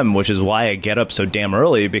 10 a.m., which is why I get up so damn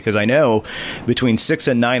early, because I know between 6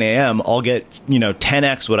 and 9 a.m., I'll get,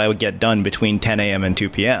 10x what I would get done between 10 a.m. and 2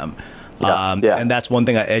 p.m. And that's one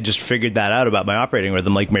thing I just figured that out about my operating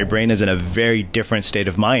rhythm. Like, my brain is in a very different state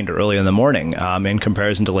of mind early in the morning in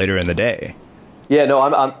comparison to later in the day. Yeah, no,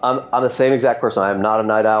 I'm the same exact person. I am not a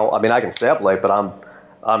night owl. I mean, I can stay up late, but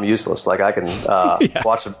I'm useless. Like, I can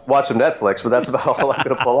watch some Netflix, but that's about all I'm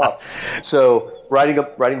going to pull off. So writing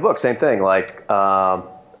a book, same thing. Like, I'm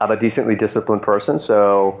a decently disciplined person.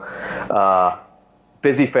 So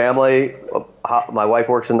busy family. My wife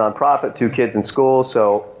works in a nonprofit, 2 kids in school.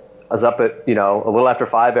 So I was up at a little after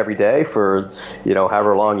 5 every day for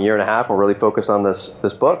however long, year and a half. We're really focused on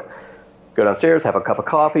this book. Go downstairs, have a cup of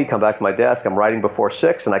coffee, come back to my desk. I'm writing before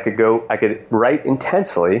 6, and I could write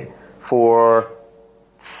intensely for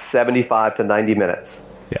 75 to 90 minutes.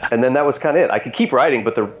 Yeah. And then that was kind of it. I could keep writing,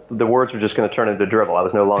 but the words were just going to turn into dribble. I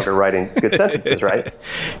was no longer writing good sentences, right?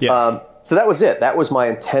 Yeah. So that was it. That was my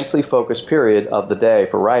intensely focused period of the day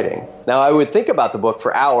for writing. Now, I would think about the book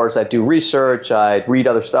for hours. I'd do research. I'd read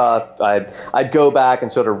other stuff. I'd go back and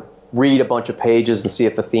sort of read a bunch of pages and see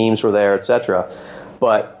if the themes were there, etc.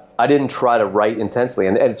 But I didn't try to write intensely.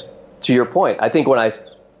 And it's, to your point, I think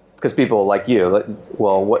because people like you,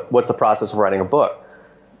 well, what's the process of writing a book?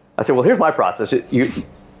 I say, well, here's my process. You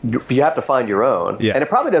have to find your own. Yeah. And it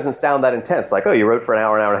probably doesn't sound that intense. Like, oh, you wrote for an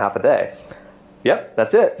hour and a half a day. Yep,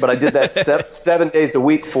 that's it. But I did that 7 days a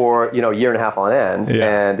week for, a year and a half on end.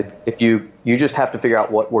 Yeah. And if you just have to figure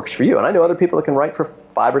out what works for you. And I know other people that can write for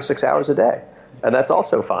 5 or 6 hours a day. And that's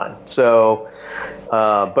also fine. So,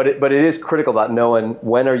 but it is critical about knowing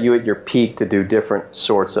when are you at your peak to do different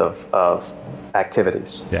sorts of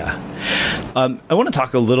activities. Yeah. I want to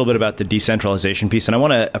talk a little bit about the decentralization piece, and I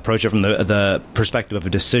want to approach it from the perspective of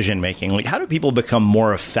decision making. Like, how do people become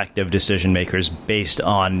more effective decision makers based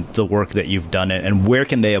on the work that you've done, and where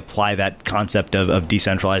can they apply that concept of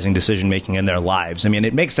decentralizing decision making in their lives? I mean,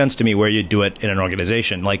 it makes sense to me where you do it in an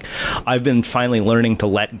organization. Like, I've been finally learning to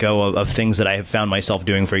let go of things that I have found myself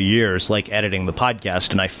doing for years, like editing the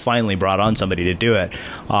podcast, and I finally brought on somebody to do it.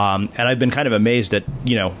 And I've been kind of amazed at,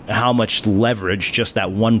 how much leverage just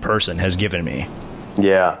that one person has given me.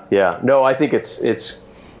 Yeah. No, I think it's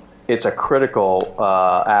a critical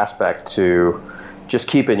aspect to just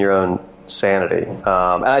keeping your own sanity.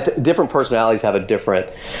 And different personalities have a different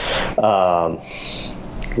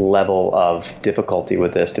level of difficulty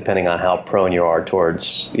with this, depending on how prone you are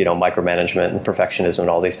towards, micromanagement and perfectionism and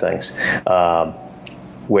all these things,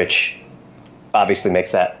 which obviously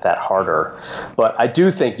makes that harder. But I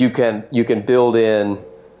do think you can build in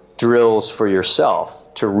drills for yourself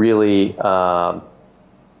to really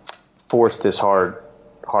force this hard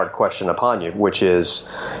question upon you, which is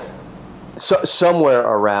somewhere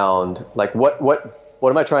around, like, what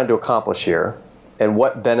am I trying to accomplish here, and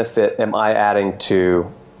what benefit am I adding to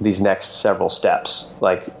these next several steps?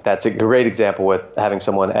 Like, that's a great example with having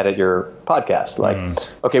someone edit your podcast. Like,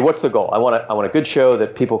 okay, what's the goal? I want a good show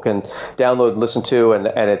that people can download and listen to,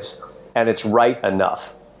 and it's right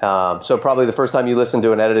enough. So probably the first time you listen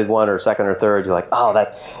to an edited one, or second or third, you're like, oh,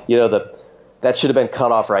 that should have been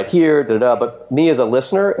cut off right here. But me as a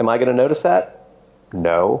listener, am I going to notice that?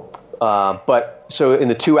 No. But so in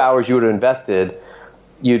the 2 hours you would have invested,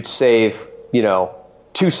 you'd save,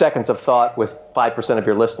 2 seconds of thought with 5% of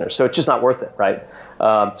your listeners. So it's just not worth it, right?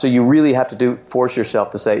 So you really have to force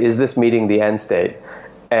yourself to say, is this meeting the end state?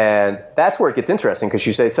 And that's where it gets interesting, because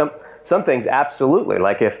you say some things absolutely,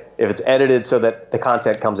 like if it's edited so that the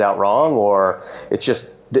content comes out wrong, or it's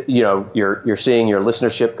just, you're seeing your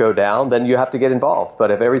listenership go down, then you have to get involved.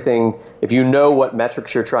 But if you know what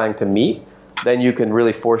metrics you're trying to meet, then you can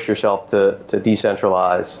really force yourself to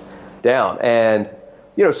decentralize down. And,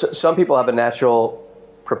 some people have a natural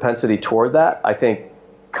propensity toward that. I think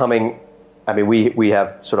we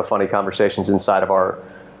have sort of funny conversations inside of our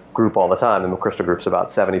group all the time. The McChrystal Group's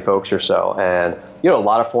about 70 folks or so. And, a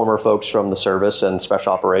lot of former folks from the service and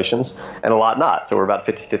special operations, and a lot not. So we're about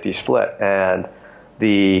 50-50 split. And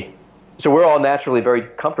so we're all naturally very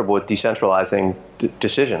comfortable with decentralizing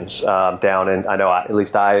decisions down. And I know, at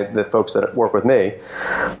least the folks that work with me,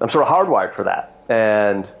 I'm sort of hardwired for that.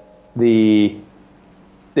 And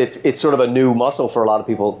it's sort of a new muscle for a lot of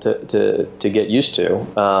people to get used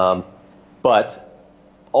to. But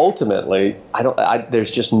ultimately,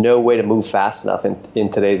 there's just no way to move fast enough in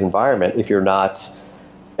today's environment if you're not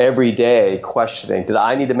every day questioning, did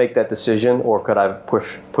I need to make that decision, or could I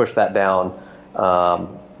push that down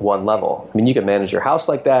one level? I mean, you can manage your house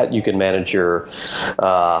like that. You can manage your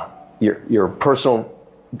personal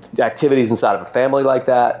activities inside of a family like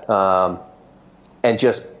that, and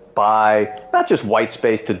just buy not just white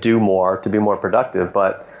space to do more, to be more productive,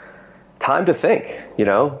 but time to think,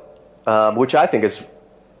 which I think is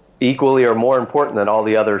equally or more important than all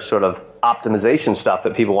the other sort of optimization stuff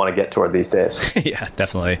that people want to get toward these days. Yeah,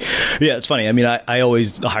 definitely. Yeah, it's funny. I mean, I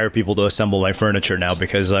always hire people to assemble my furniture now,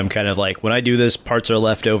 because I'm kind of like, when I do this, parts are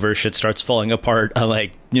left over, shit starts falling apart. I'm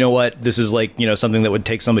like, you know what? This is like, something that would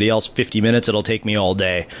take somebody else 50 minutes. It'll take me all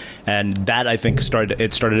day. And that, I think, started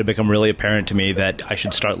to become really apparent to me that I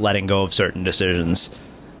should start letting go of certain decisions.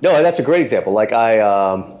 No, that's a great example. Like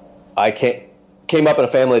I came up in a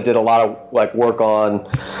family that did a lot of like work on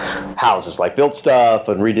houses, like built stuff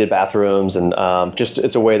and redid bathrooms, and just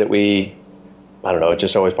it's a way that I don't know, it's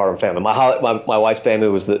just always part of a family. My wife's family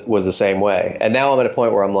was the same way, and now I'm at a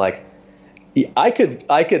point where I'm like, I could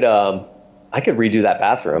redo that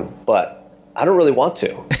bathroom, but I don't really want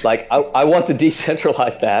to. Like, I want to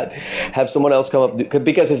decentralize that, have someone else come up,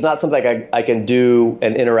 because it's not something I can do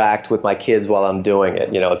and interact with my kids while I'm doing it.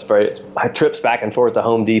 It's trips back and forth to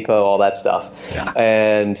Home Depot, all that stuff. Yeah.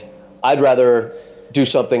 And I'd rather do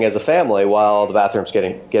something as a family while the bathroom's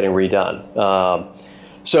getting redone.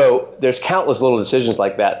 So there's countless little decisions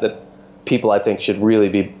like that people, I think, should really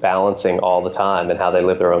be balancing all the time in how they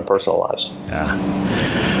live their own personal lives.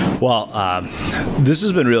 Yeah. Well, this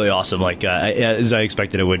has been really awesome, like as I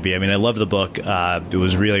expected it would be. I mean, I love the book. It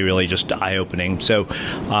was really, really just eye-opening. So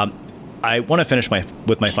I want to finish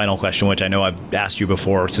with my final question, which I know I've asked you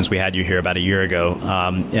before since we had you here about a year ago.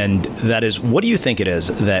 And that is, what do you think it is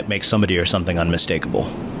that makes somebody or something unmistakable?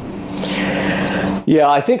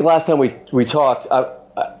 Yeah, I think last time we talked,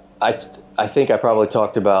 I think I probably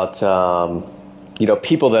talked about,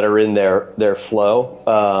 people that are in their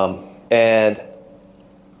flow. And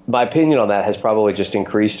my opinion on that has probably just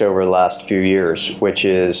increased over the last few years, which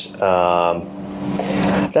is,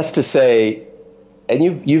 that's to say, and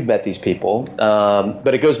you've met these people,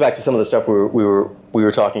 but it goes back to some of the stuff we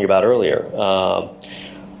were talking about earlier.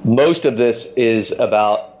 Most of this is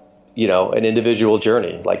about, an individual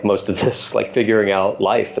journey, like most of this, like figuring out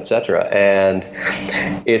life, et cetera. And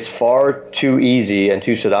it's far too easy and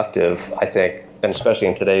too seductive, I think, and especially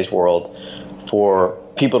in today's world, for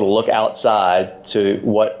people to look outside to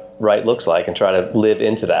what right looks like and try to live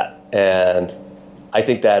into that. And I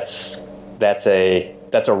think that's a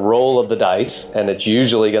roll of the dice, and it's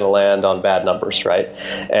usually going to land on bad numbers, right?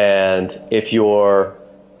 And if you're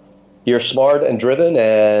smart and driven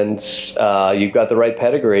and you've got the right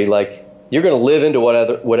pedigree, like, you're going to live into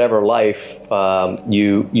whatever life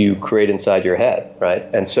you create inside your head, right?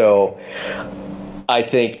 And so I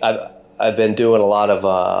think I've been doing a lot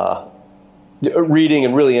of reading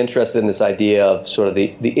and really interested in this idea of sort of the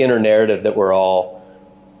inner narrative that we're all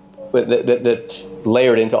that's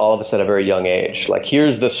layered into all of us at a very young age. Like,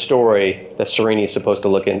 here's the story that Serini is supposed to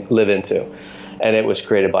live into, and it was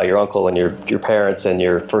created by your uncle and your parents and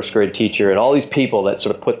your first grade teacher and all these people that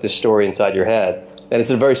sort of put this story inside your head, and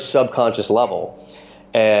it's at a very subconscious level,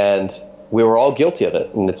 and we were all guilty of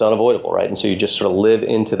it, and it's unavoidable, right? And so you just sort of live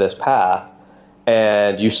into this path,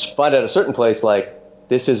 and you find at a certain place, like,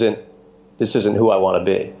 this isn't who I want to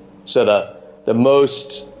be. So the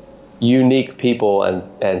most unique people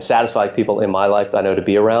and satisfied people in my life that I know to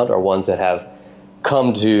be around are ones that have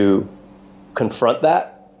come to confront that.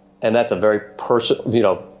 And that's a very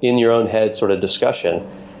personal, in your own head sort of discussion,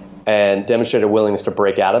 and demonstrate a willingness to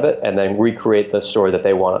break out of it and then recreate the story that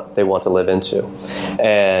they want to live into.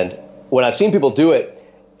 And when I've seen people do it,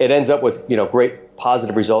 it ends up with, great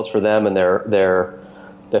positive results for them and their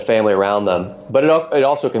family around them. But it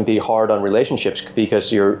also can be hard on relationships,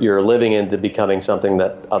 because you're living into becoming something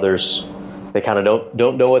that others, they kind of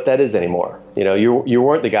don't know what that is anymore. You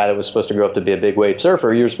weren't the guy that was supposed to grow up to be a big wave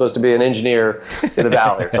surfer. You were supposed to be an engineer in a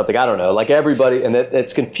valley or something. I don't know. Like, everybody, and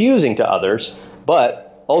it's confusing to others.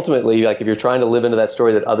 But ultimately, like, if you're trying to live into that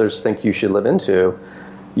story that others think you should live into,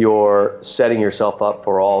 you're setting yourself up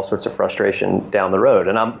for all sorts of frustration down the road.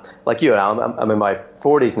 And I'm like you, I'm in my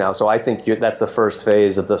 40s now, so I think that's the first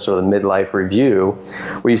phase of the sort of midlife review,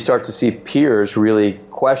 where you start to see peers really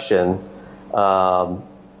question,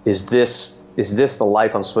 is this is this the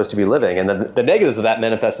life I'm supposed to be living? And then the negatives of that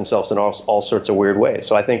manifest themselves in all sorts of weird ways.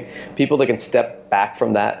 So I think people that can step back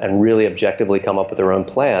from that and really objectively come up with their own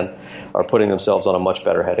plan are putting themselves on a much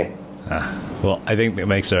better heading. Well, I think it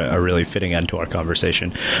makes a really fitting end to our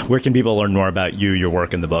conversation. Where can people learn more about you, your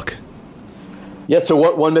work, and the book? Yeah, so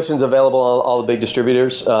One Mission's available on all the big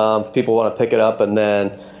distributors. If people want to pick it up, and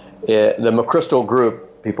then the McChrystal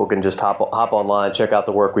Group, people can just hop online, check out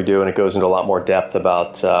the work we do, and it goes into a lot more depth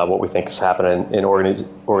about what we think is happening in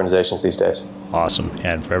organizations these days. Awesome.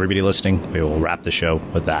 And for everybody listening, we will wrap the show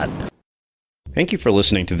with that. Thank you for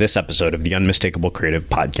listening to this episode of the Unmistakable Creative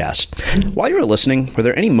Podcast. While you were listening, were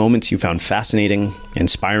there any moments you found fascinating,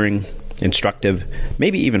 inspiring, instructive,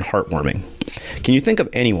 maybe even heartwarming? Can you think of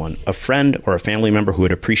anyone, a friend or a family member who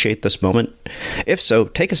would appreciate this moment? If so,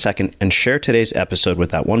 take a second and share today's episode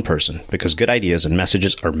with that one person, because good ideas and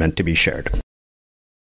messages are meant to be shared.